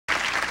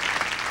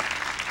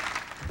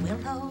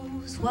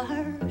Willows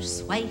were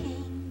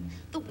swaying,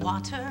 the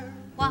water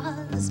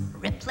was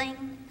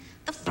rippling,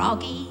 the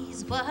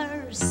froggies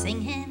were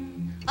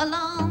singing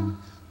along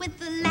with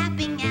the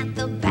lapping at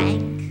the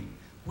bank.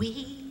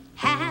 We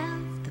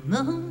have the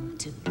moon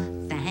to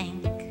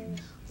thank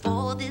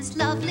for this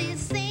lovely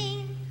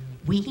scene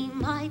we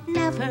might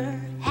never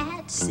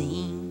had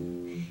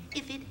seen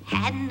if it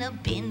hadn't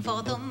have been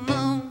for the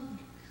moon.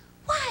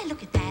 Why,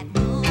 look at that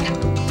moon.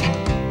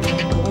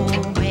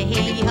 Oh,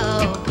 way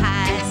up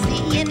high,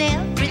 seeing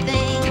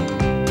everything.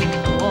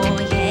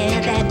 Oh,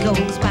 yeah, that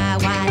goes by.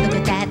 Why, look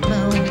at that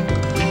moon.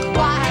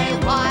 Why?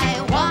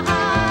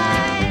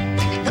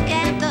 Look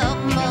at the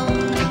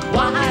moon.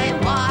 Why?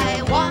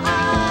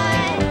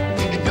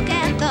 Look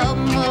at the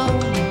moon.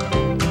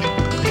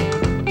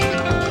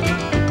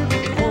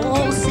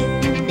 Oh,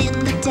 sitting in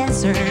the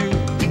desert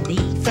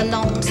beneath the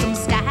lonesome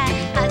sky,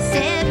 I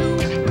said,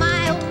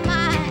 oh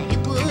my, it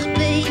would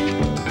be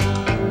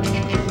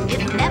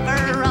if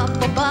never up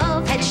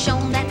above had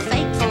shone that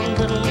fateful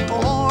little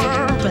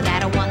orb,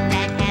 that one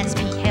that has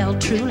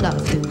beheld true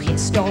love through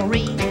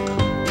history.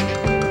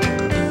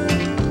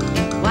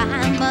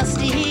 Why must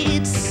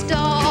it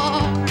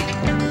start?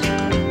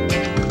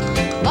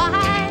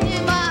 Why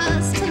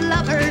must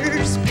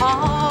lovers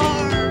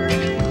part?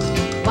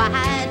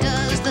 Why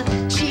does the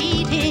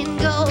cheating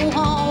go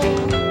on?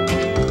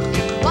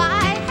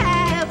 Why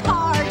have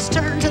hearts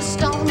turned to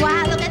stone?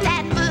 Why, look at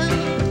that moon.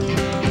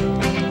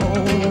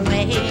 Oh,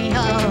 way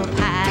up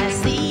high,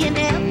 seeing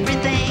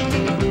everything.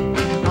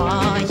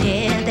 Oh,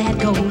 yeah, that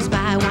goes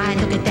by. Why,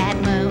 look at that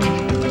moon.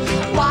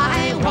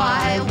 Why?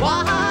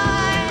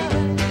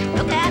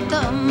 Look at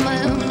the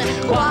moon.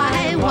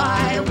 Why?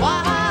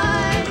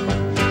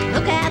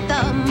 Look at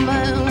the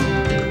moon.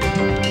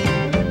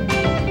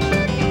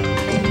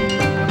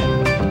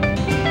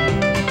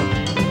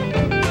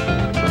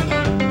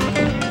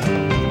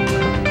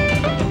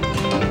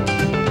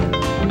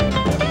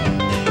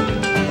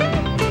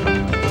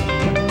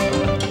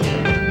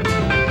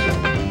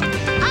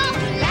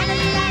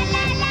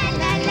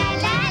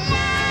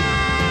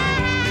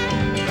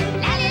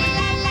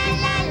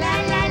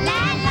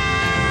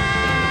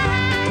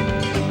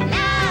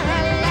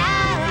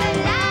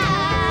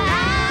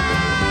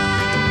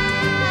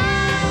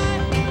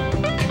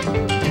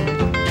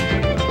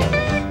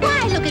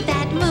 Why, look at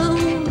that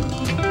moon.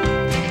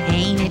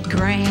 Ain't it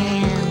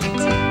grand?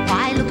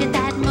 Why, look at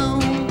that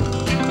moon.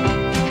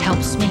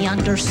 Helps me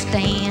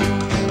understand.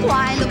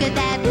 Why, look at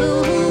that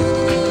moon.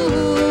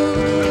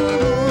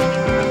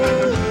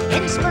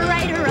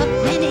 Inspirator of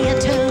many a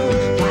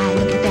tune. Why,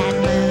 look at that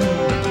moon.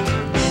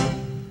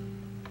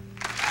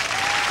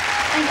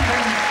 Thank you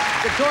very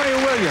much. Victoria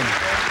Williams.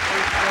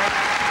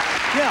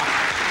 Yeah.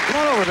 Come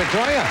on over,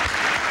 Victoria.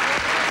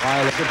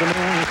 Why, look at the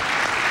moon.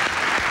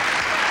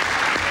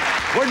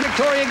 Where'd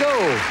Victoria go?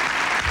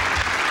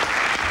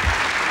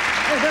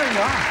 Hey, there you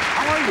are.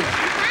 How are you?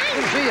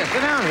 Good to see you.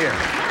 Sit down here.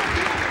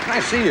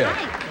 Nice to see you.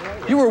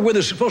 Hi. You were with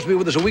us, supposed to be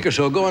with us a week or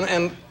so ago,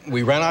 and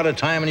we ran out of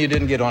time and you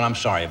didn't get on. I'm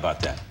sorry about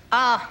that.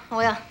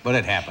 Well, But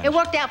it happened. it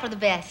worked out for the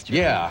best.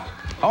 Really. Yeah.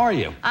 How are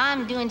you?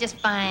 I'm doing just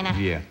fine.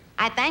 Yeah.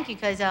 I thank you,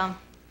 because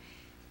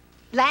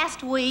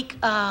last week,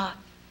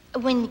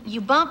 when you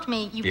bumped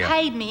me, you Yeah.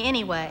 paid me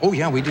anyway. Oh,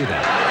 yeah, we do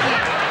that.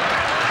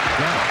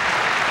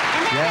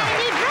 And then Yeah. I got a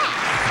new dress.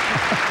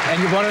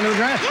 And you bought a new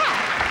dress? Yeah.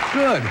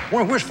 Good.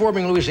 Where's Fort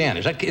Benning, Louisiana?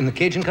 Is that in the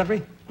Cajun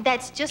country?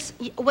 That's just,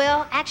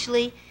 well,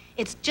 actually,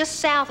 it's just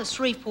south of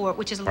Shreveport,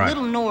 which is a Right.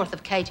 little north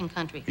of Cajun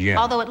country. Yeah.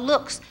 Although it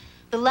looks,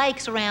 the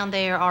lakes around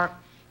there are,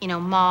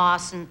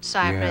 moss and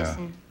cypress. Yeah.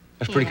 And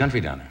That's pretty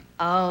country down there.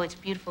 Oh, it's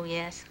beautiful,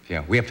 yes.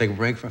 Yeah, we have to take a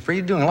break. Fred,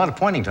 you're doing a lot of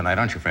pointing tonight,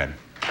 aren't you, Fred?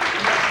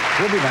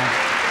 We'll be back.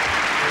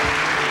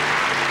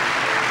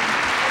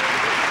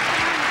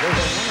 There's a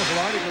wonderful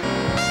article.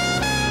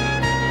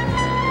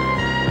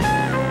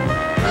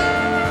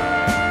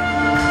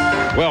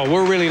 Well,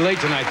 we're really late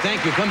tonight.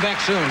 Thank you. Come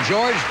back soon.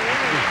 George,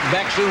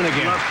 back soon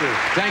again. Love to.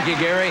 Thank you,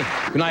 Gary.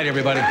 Good night,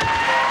 everybody.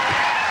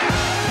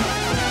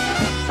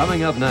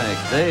 Coming up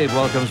next, Dave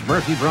welcomes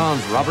Murphy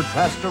Braun's Robert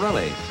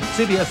Pastorelli,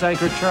 CBS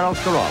anchor Charles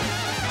Kuralt,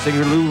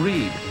 singer Lou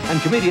Reed, and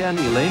comedian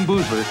Elaine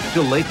Boozler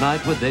to Late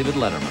Night with David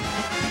Letterman.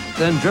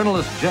 Then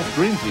journalist Jeff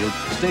Greenfield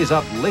stays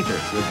up later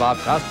with Bob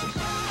Costas.